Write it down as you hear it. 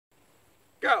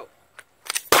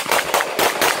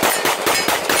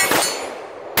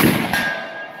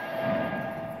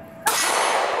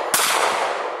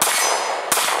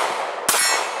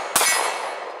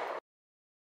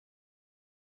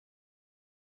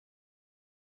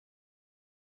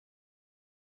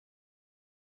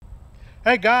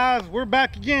Hey guys, we're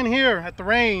back again here at the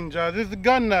range. This is the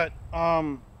Gun Nut.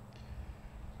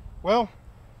 Well,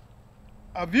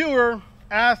 a viewer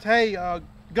asked, "Hey,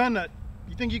 Gun Nut,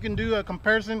 you think you can do a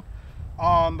comparison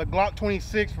on the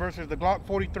Glock26 versus the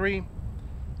Glock43?"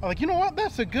 I'm like, you know what?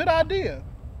 That's a good idea,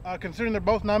 considering they're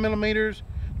both 9mm.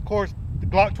 Of course, the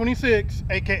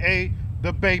Glock26, aka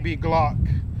the baby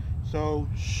Glock. So,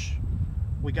 shh,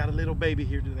 we got a little baby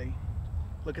here today.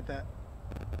 Look at that.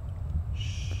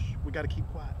 We gotta keep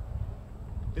quiet.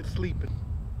 It's sleeping.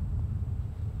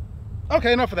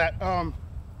 Okay, enough of that.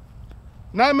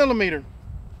 9mm.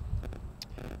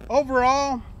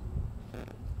 Overall,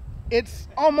 it's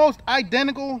almost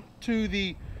identical to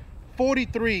the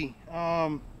 43.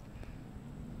 The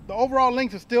overall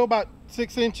length is still about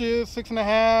 6 inches,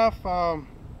 6.5.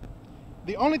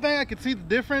 The only thing I could see the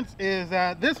difference is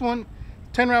that this one,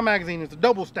 10-round magazine, is a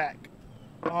double stack.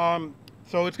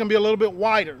 So it's gonna be a little bit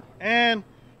wider, and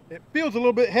it feels a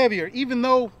little bit heavier, even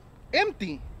though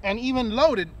empty and even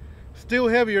loaded, still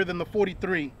heavier than the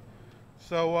 43.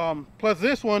 So plus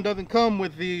this one doesn't come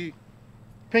with the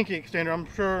pinky extender. I'm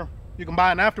sure you can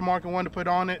buy an aftermarket one to put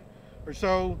on it or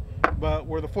so, but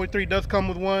where the 43 does come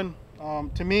with one,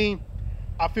 to me,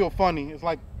 I feel funny. It's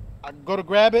like I go to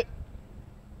grab it,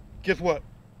 guess what?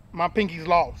 My pinky's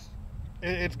lost.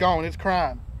 It's gone. It's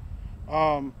crying.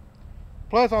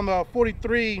 Plus on the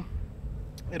 43,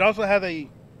 it also has a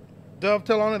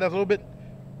dovetail on it that's a little bit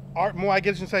more, I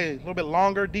guess you can say, a little bit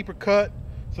longer, deeper cut,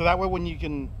 so that way when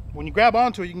you grab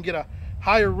onto it, you can get a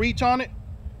higher reach on it,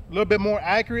 a little bit more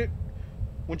accurate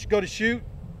once you go to shoot.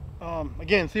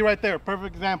 Again, see right there,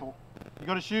 perfect example. You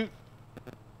go to shoot,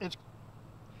 it's,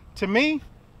 to me,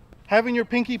 having your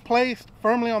pinky placed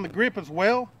firmly on the grip as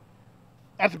well,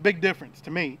 that's a big difference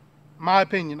to me, my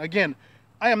opinion. Again,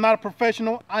 I am not a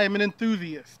professional, I am an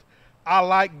enthusiast. I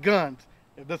like guns.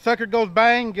 If the sucker goes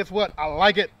bang, guess what? I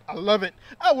like it. I love it.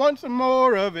 I want some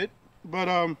more of it. But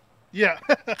yeah,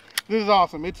 this is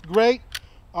awesome. It's great.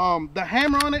 The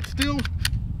hammer on it still,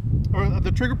 or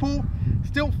the trigger pull,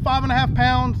 still 5.5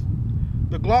 pounds.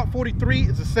 The Glock 43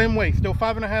 is the same way, still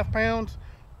 5.5 pounds.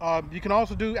 You can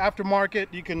also do aftermarket.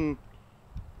 You can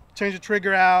change the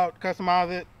trigger out,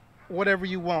 customize it, whatever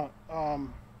you want.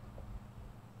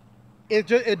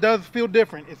 It does feel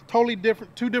different. It's totally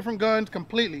different. Two different guns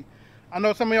completely. I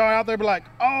know some of y'all out there be like,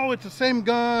 oh, it's the same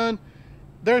gun.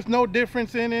 There's no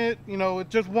difference in it. You know, it's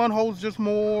just one holds just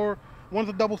more. One's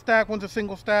a double stack, one's a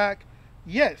single stack.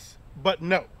 Yes, but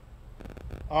no.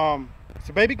 It's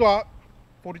a baby Glock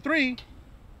 43.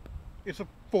 It's a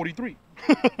 43.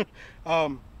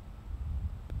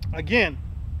 Again,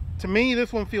 to me,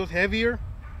 this one feels heavier.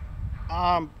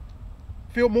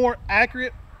 Feel more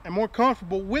accurate and more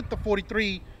comfortable with the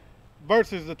 43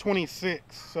 versus the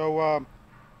 26. So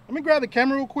let me grab the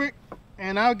camera real quick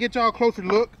and I'll get y'all a closer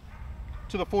look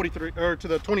to the 43, or to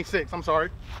the 26, I'm sorry.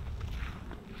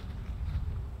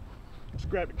 Let's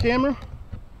grab the camera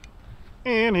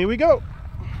and here we go.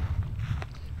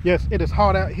 Yes, it is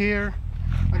hot out here.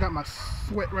 I got my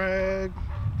sweat rag,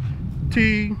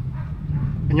 tea,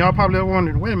 and y'all probably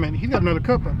wondered, wait a minute, he's got another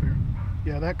cup up here.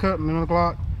 Yeah, that cup and another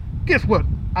Glock. Guess what?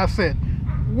 I said,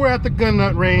 we're at the Gun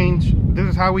Nut range. This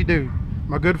is how we do.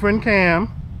 My good friend Cam.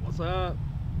 What's up?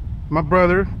 My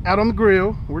brother out on the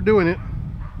grill. We're doing it.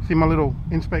 See my little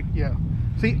inspect, yeah.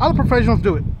 See, all the professionals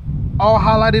do it. All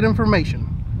highlighted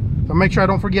information. So make sure I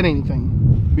don't forget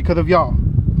anything because of y'all.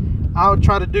 I'll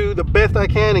try to do the best I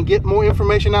can and get more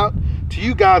information out to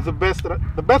you guys the best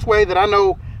way that I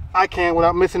know I can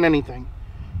without missing anything.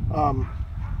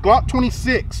 Glock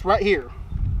 26 right here.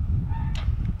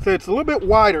 So it's a little bit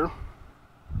wider.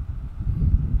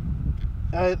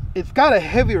 It's got a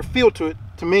heavier feel to it,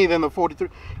 to me, than the 43.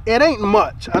 It ain't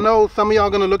much. I know some of y'all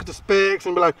gonna look at the specs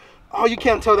and be like, oh, you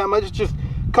can't tell that much, it's just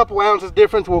a couple ounces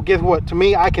difference. Well, guess what? To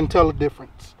me, I can tell the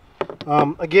difference.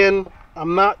 Again,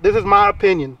 this is my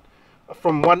opinion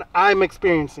from what I'm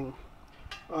experiencing.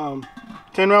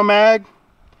 10-round mag,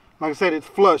 like I said, it's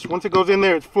flush. Once it goes in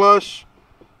there, it's flush.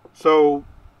 So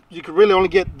you could really only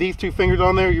get these two fingers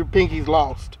on there, your pinky's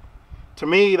lost. To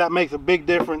me, that makes a big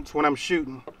difference when I'm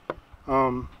shooting.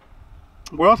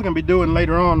 We're also going to be doing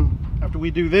later on, after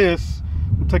we do this,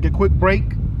 we'll take a quick break,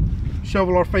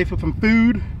 shovel our face with some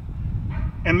food,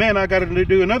 and then I got to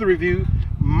do another review,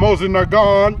 Mosin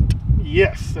Nagant.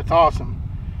 Yes, that's awesome.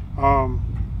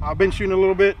 I've been shooting a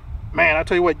little bit. Man, I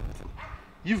tell you what,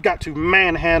 you've got to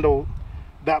manhandle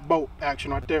that bolt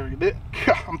action right there.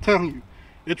 I'm telling you,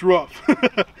 it's rough,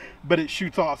 but it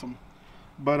shoots awesome.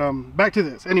 But back to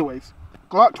this. Anyways,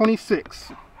 Glock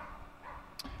 26.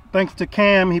 Thanks to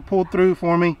Cam, he pulled through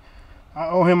for me. I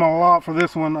owe him a lot for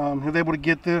this one. He was able to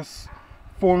get this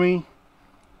for me.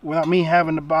 without me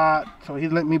having to buy it, so he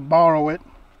let me borrow it.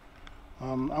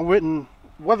 I wasn't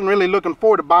really looking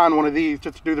forward to buying one of these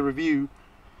just to do the review.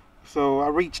 So I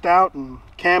reached out and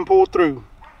Cam pulled through.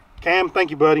 Cam, thank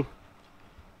you, buddy.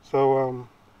 So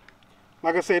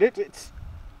like I said,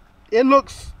 it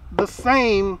looks the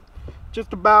same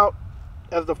just about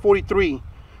as the 43.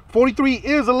 43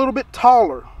 is a little bit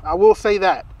taller, I will say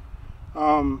that.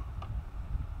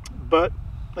 But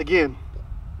again,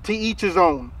 to each his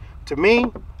own. To me,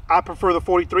 I prefer the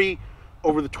 43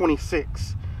 over the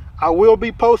 26. I will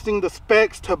be posting the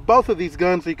specs to both of these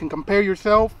guns so you can compare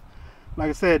yourself. Like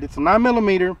I said, it's a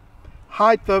 9mm.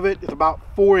 Height of it is about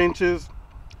 4 inches.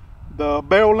 The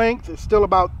barrel length is still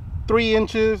about 3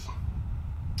 inches.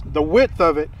 The width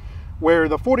of it, where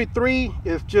the 43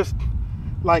 is just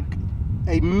like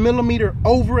a millimeter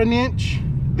over an inch,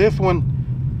 this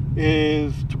one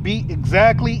is, to be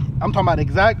exactly, I'm talking about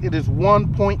exact, it is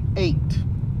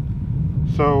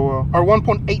 1.8. So or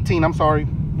 1.18, I'm sorry,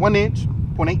 1 inch,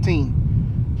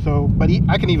 0.18. So but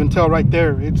I can even tell right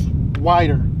there it's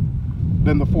wider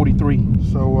than the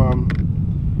 43. So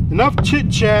enough chit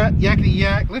chat, yakety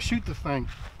yak, let's shoot this thing.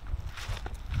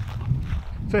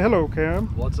 Say hello, Cam.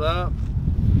 What's up?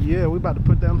 Yeah, we about to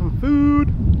put down some food.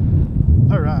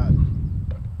 All right.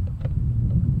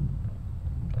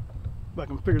 If I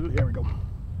can figure it, there we go.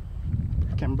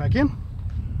 Camera back in.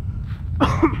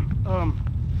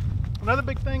 Another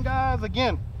big thing, guys,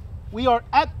 again, we are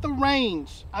at the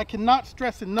range. I cannot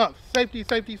stress enough. Safety,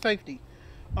 safety, safety.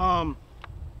 I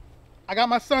got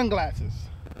my sunglasses.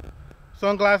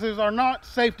 Sunglasses are not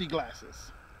safety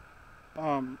glasses.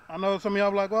 I know some of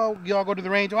y'all are like, well, y'all go to the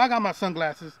range. Oh, I got my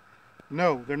sunglasses.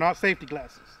 No, they're not safety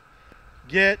glasses.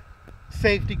 Get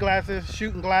safety glasses,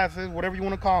 shooting glasses, whatever you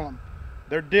want to call them.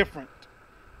 They're different.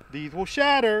 These will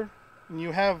shatter and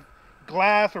you have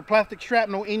glass or plastic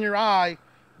shrapnel in your eye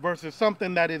versus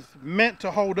something that is meant to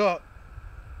hold up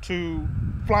to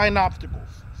flying obstacles.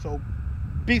 So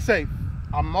be safe.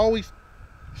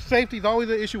 Safety is always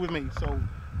an issue with me. So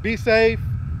be safe,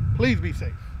 please be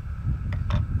safe.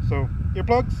 So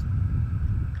earplugs.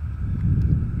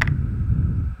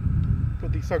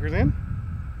 Put these suckers in.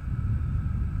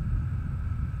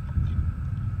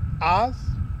 Eyes.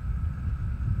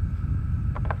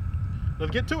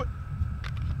 Let's get to it.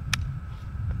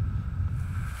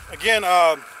 Again,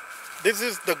 this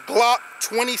is the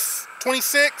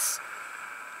Glock26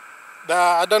 that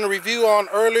I done a review on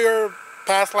earlier,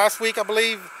 past last week, I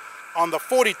believe, on the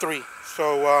 43.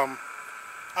 So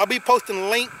I'll be posting a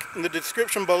link in the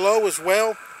description below as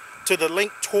well to the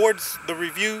link towards the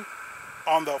review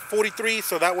on the 43,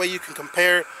 so that way you can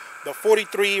compare the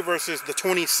 43 versus the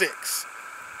 26.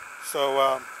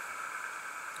 So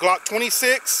Glock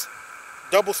 26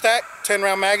 double stack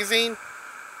 10-round magazine,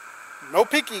 no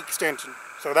pinky extension,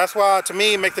 so that's why to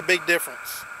me it makes a big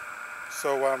difference.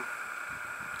 So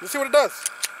let's see what it does.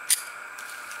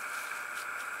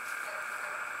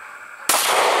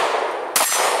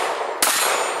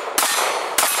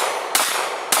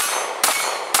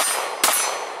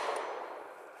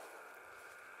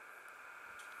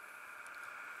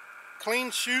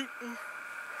 Clean shoot.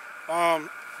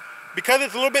 Because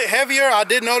it's a little bit heavier, I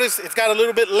did notice it's got a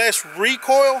little bit less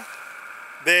recoil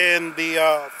than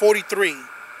the 43.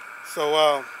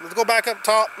 So let's go back up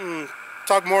top and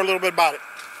talk more a little bit about it.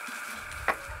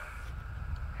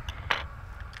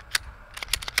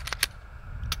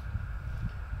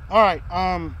 All right,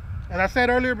 as I said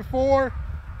earlier before,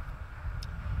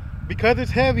 because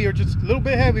it's heavier, just a little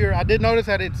bit heavier, I did notice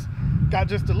that it's got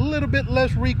just a little bit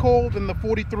less recoil than the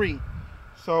 43.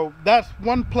 So that's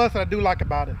one plus that I do like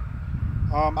about it.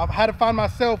 I've had to find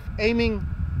myself aiming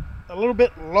a little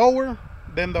bit lower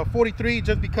than the 43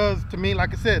 just because, to me,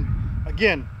 like I said,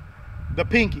 again, the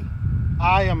pinky.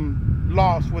 I am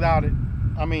lost without it.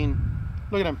 I mean,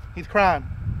 look at him, he's crying.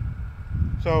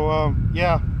 So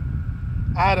yeah,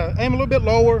 I had to aim a little bit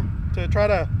lower to try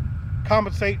to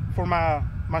compensate for my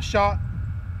shot,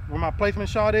 where my placement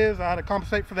shot is. I had to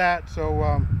compensate for that.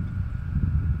 So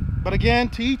but again,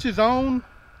 to each his own.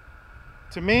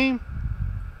 To me,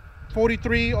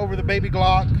 43 over the baby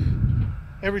Glock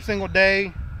every single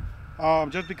day,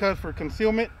 just because for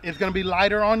concealment it's going to be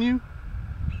lighter on you,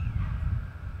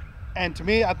 and to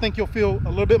me I think you'll feel a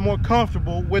little bit more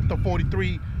comfortable with the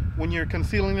 43 when you're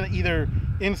concealing it either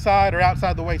inside or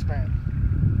outside the waistband,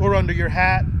 or under your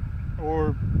hat,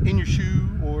 or in your shoe,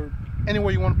 or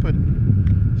anywhere you want to put it.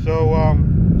 So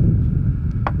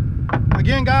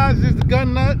again, guys, this is the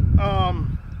gun nut.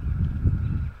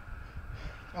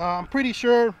 I'm pretty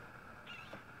sure,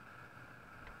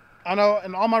 I know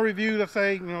in all my reviews I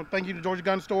say, you know, thank you to Georgia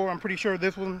Gun Store. I'm pretty sure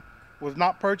this one was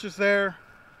not purchased there,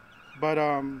 But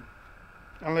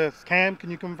unless Cam, can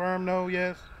you confirm? No,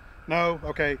 yes, no,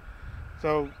 okay.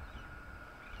 So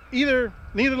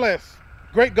nevertheless,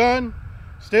 great gun.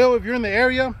 Still, if you're in the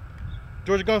area,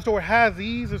 Georgia Gun Store has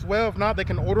these as well. If not, they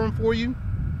can order them for you.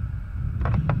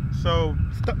 So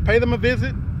pay them a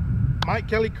visit. Mike,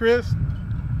 Kelly, Chris,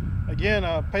 again,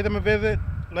 pay them a visit.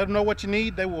 Let them know what you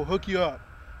need. They will hook you up.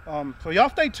 So y'all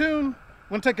stay tuned.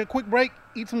 We're gonna take a quick break,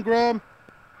 eat some grub,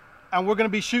 and we're gonna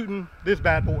be shooting this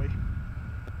bad boy,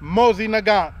 Mosin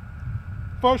Nagant.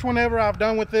 First one ever I've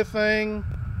done with this thing.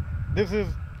 This is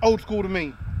old school to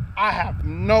me. I have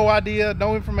no idea,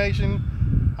 no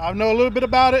information. I know a little bit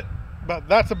about it, but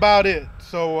that's about it.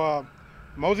 So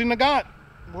Mosin Nagant,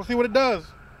 we'll see what it does.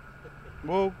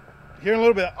 We'll hear in a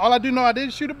little bit. All I do know, I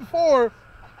did shoot it before.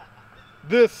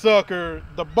 This sucker,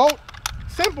 the bolt,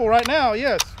 simple right now,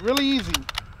 yes, really easy.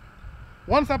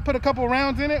 Once I put a couple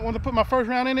rounds in it, once I put my first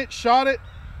round in it, shot it,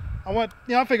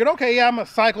 I figured, okay, yeah, I'm gonna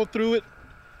cycle through it.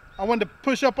 I wanted to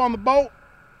push up on the bolt.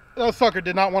 That sucker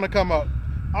did not want to come up.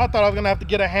 I thought I was gonna have to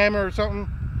get a hammer or something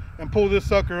and pull this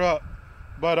sucker up.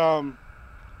 But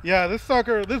yeah, this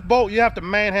bolt, you have to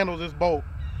manhandle this bolt.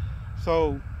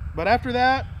 So, but after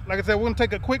that, like I said, we're gonna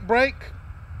take a quick break.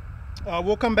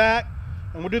 We'll come back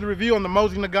and we'll do the review on the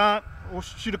Mosin Nagant. We'll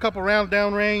shoot a couple rounds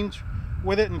downrange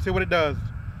with it and see what it does.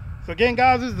 So again,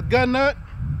 guys, this is the Gun Nut.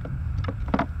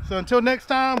 So until next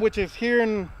time, which is here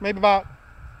in maybe about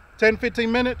 10-15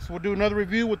 minutes, we'll do another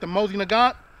review with the Mosin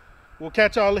Nagant. We'll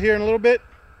catch y'all here in a little bit.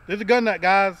 This is the Gun Nut,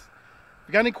 guys. If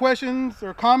you got any questions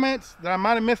or comments that I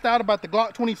might have missed out about the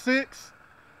Glock26,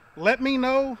 let me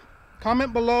know.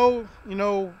 Comment below. You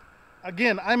know,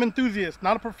 again, I'm an enthusiast,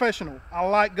 not a professional. I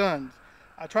like guns.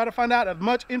 I try to find out as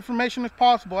much information as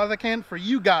possible as I can for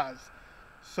you guys.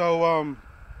 So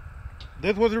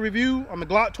this was a review on the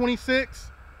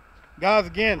Glock26. Guys,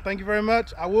 again, thank you very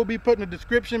much. I will be putting a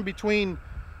description between,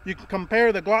 you can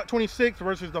compare the Glock26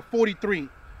 versus the 43.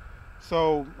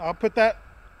 So I'll put the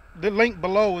link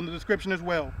below in the description as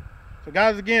well. So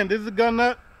guys, again, this is the Gun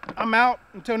Nut. I'm out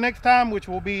until next time, which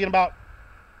will be in about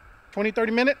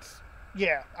 20-30 minutes.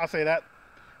 Yeah, I'll say that.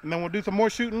 And then we'll do some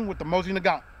more shooting with the Mosin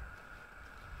Nagant.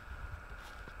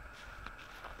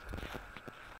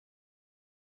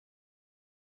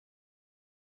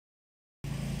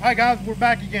 All right, guys, we're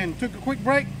back again. Took a quick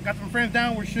break, got some friends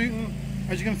down, we're shooting.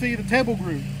 As you can see, the table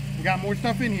grew. We got more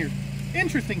stuff in here.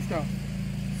 Interesting stuff.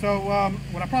 So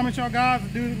what I promised y'all guys to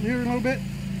do here in a little bit,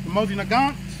 the Mosin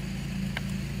Nagant.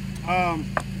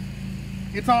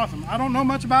 It's awesome. I don't know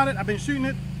much about it. I've been shooting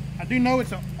it. I do know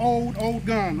it's an old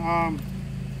gun.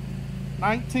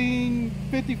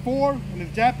 1954, and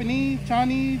it's Japanese,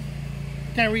 Chinese.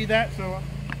 Can't read that, so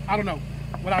I don't know.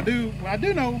 What I do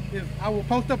know is I will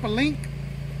post up a link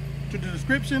to the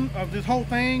description of this whole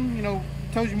thing, you know,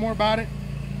 tells you more about it.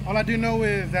 All I do know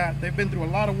is that they've been through a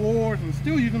lot of wars and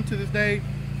still use them to this day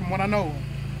from what I know of.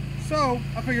 So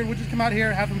I figured we'll just come out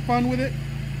here, have some fun with it.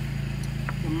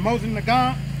 The Mosin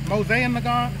Nagant, Mosin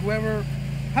Nagant,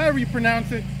 however you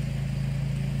pronounce it.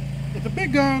 It's a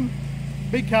big gun,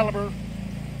 big caliber,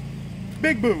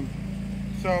 big boom.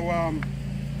 So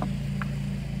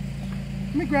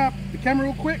let me grab the camera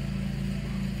real quick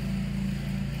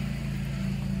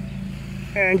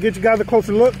and get you guys a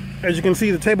closer look. As you can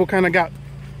see, the table kind of got,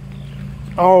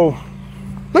 oh,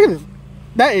 look at this.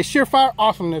 That is sheer fire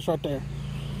awesomeness right there.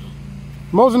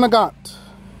 Mosin Nagant.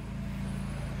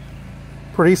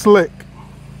 Pretty slick.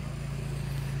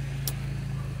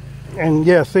 And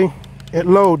yeah, see, it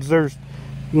loads. You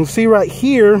can see right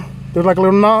here, there's like a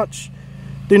little notch.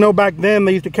 You know, back then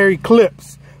they used to carry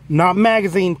clips, not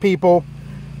magazine, people.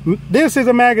 This is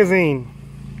a magazine.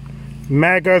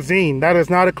 Magazine. That is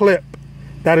not a clip.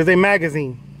 That is a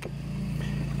magazine.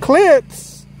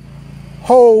 Clips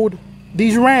hold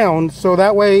these rounds, so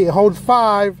that way it holds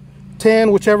 5,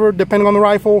 10, whichever, depending on the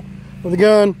rifle or the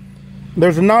gun.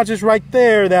 There's notches right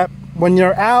there that when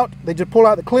you're out, they just pull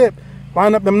out the clip,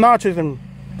 line up them notches and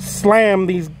slam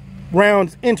these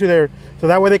rounds into there, so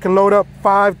that way they can load up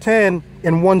 5, 10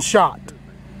 in one shot.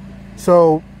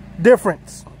 So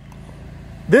difference.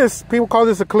 This, people call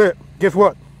this a clip. Guess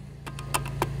what?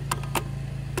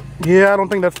 Yeah, I don't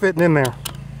think that's fitting in there.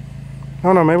 I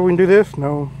don't know, maybe we can do this.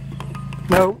 No.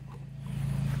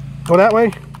 Go that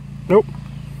way. Nope.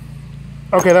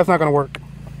 Okay, that's not gonna work.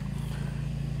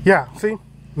 Yeah, see,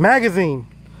 magazine,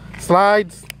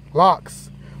 slides, locks.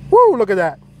 Woo, look at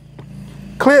that.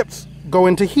 Clips go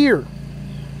into here.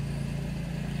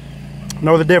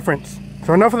 Know the difference.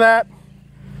 So enough of that.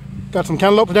 Got some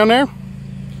cantaloupes down there.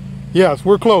 Yes,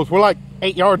 we're close. We're like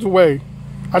 8 yards away.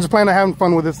 I just plan on having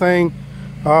fun with this thing.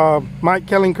 Mike,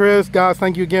 Kelly, and Chris, guys,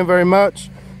 thank you again very much.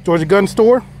 Georgia Gun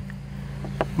Store.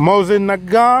 Mosin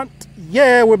Nagant.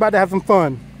 Yeah, we're about to have some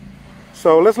fun.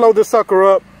 So let's load this sucker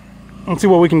up and see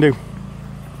what we can do.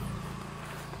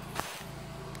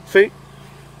 See?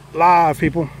 Live,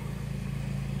 people.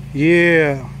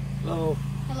 Yeah. Hello.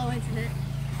 Hello, internet.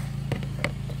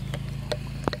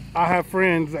 I have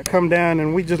friends that come down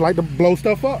and we just like to blow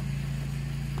stuff up.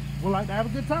 We like to have a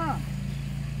good time.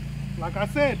 Like I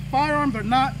said, firearms are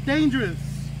not dangerous.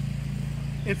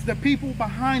 It's the people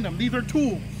behind them. These are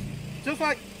tools. Just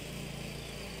like,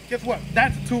 guess what?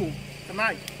 That's a tool. It's a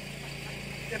knife.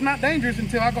 It's not dangerous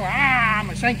until I go, I'm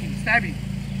gonna shank you, stab you.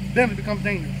 Then it becomes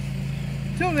dangerous.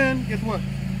 Till then, guess what?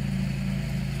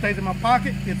 Stays in my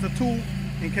pocket. It's a tool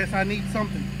in case I need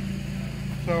something.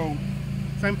 So,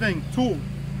 same thing, tool.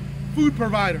 Food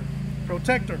provider,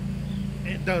 protector.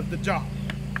 It does the job.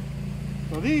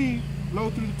 So these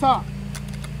load through the top.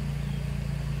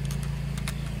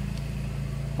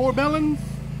 4 melons,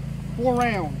 4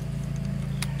 rounds.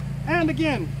 And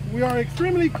again, we are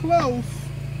extremely close.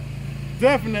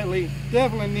 Definitely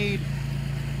need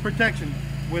protection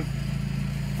with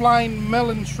flying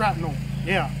melon shrapnel.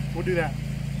 Yeah, we'll do that.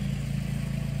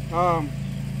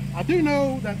 I do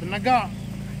know that the Nagant,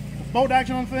 the bolt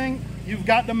action on thing, you've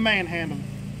got to manhandle.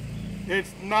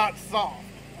 It's not soft.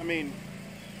 I mean,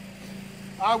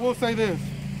 I will say this.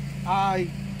 I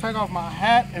take off my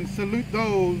hat and salute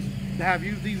those that have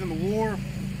used these in the war.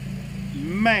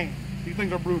 Man, these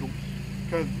things are brutal.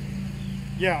 Because,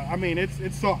 yeah, I mean, it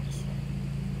sucks.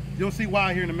 You'll see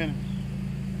why here in a minute.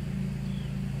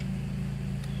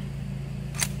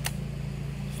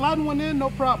 Sliding one in, no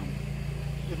problem.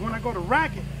 It's when I go to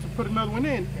rack it to put another one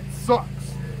in, it sucks.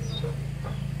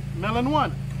 Melon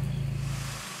 1.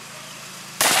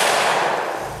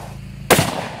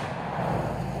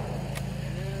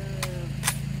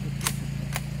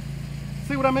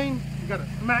 See what I mean? You gotta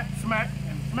smack, smack,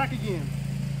 and smack again.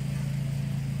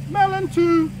 Melon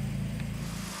 2.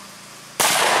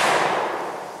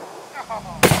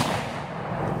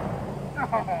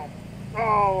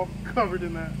 Oh, I'm covered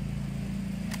in that.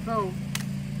 So,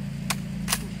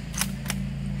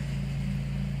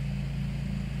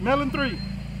 melon 3.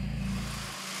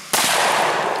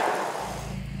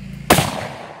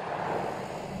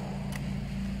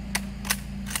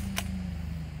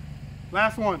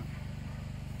 Last one.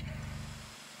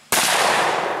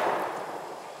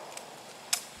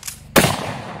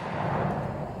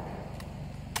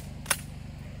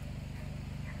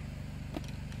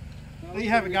 There you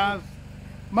have it, guys.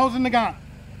 Mosin Nagant.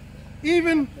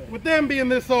 Even with them being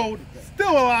this old,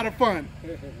 still a lot of fun.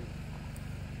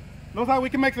 Looks like we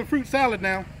can make some fruit salad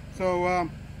now. So,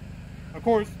 of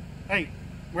course, hey,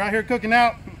 we're out here cooking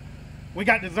out. We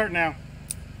got dessert now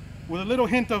with a little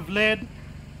hint of lead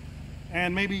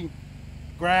and maybe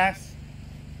grass.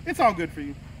 It's all good for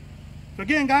you. So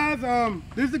again, guys,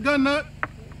 this is the Gun Nut.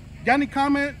 Got any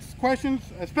comments, questions,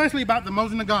 especially about the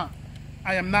Mosin Nagant?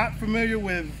 I am not familiar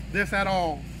with this at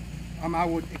all. I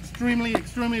would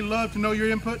extremely love to know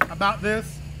your input about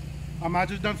this. I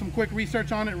just done some quick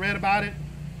research on it, read about it.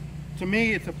 To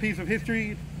me, it's a piece of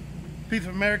history, piece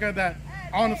of America that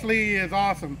honestly is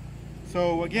awesome.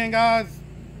 So again, guys,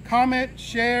 comment,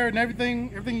 share, and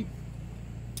everything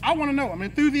I want to know. I'm an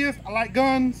enthusiast. I like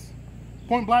guns.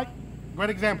 Point blank,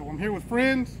 great example. I'm here with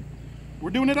friends.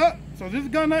 We're doing it up. So this is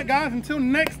Gun Nut, guys. Until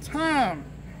next time,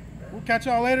 we'll catch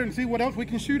y'all later and see what else we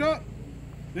can shoot up.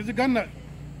 This is Gun Nut.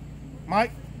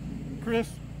 Mike, Chris,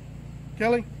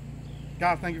 Kelly,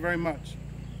 guys, thank you very much.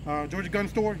 Georgia Gun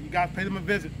Store, you guys pay them a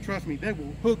visit. Trust me, they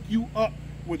will hook you up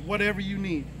with whatever you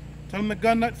need. Tell them the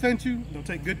Gun Nut sent you. They'll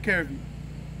take good care of you.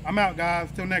 I'm out, guys.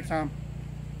 Till next time.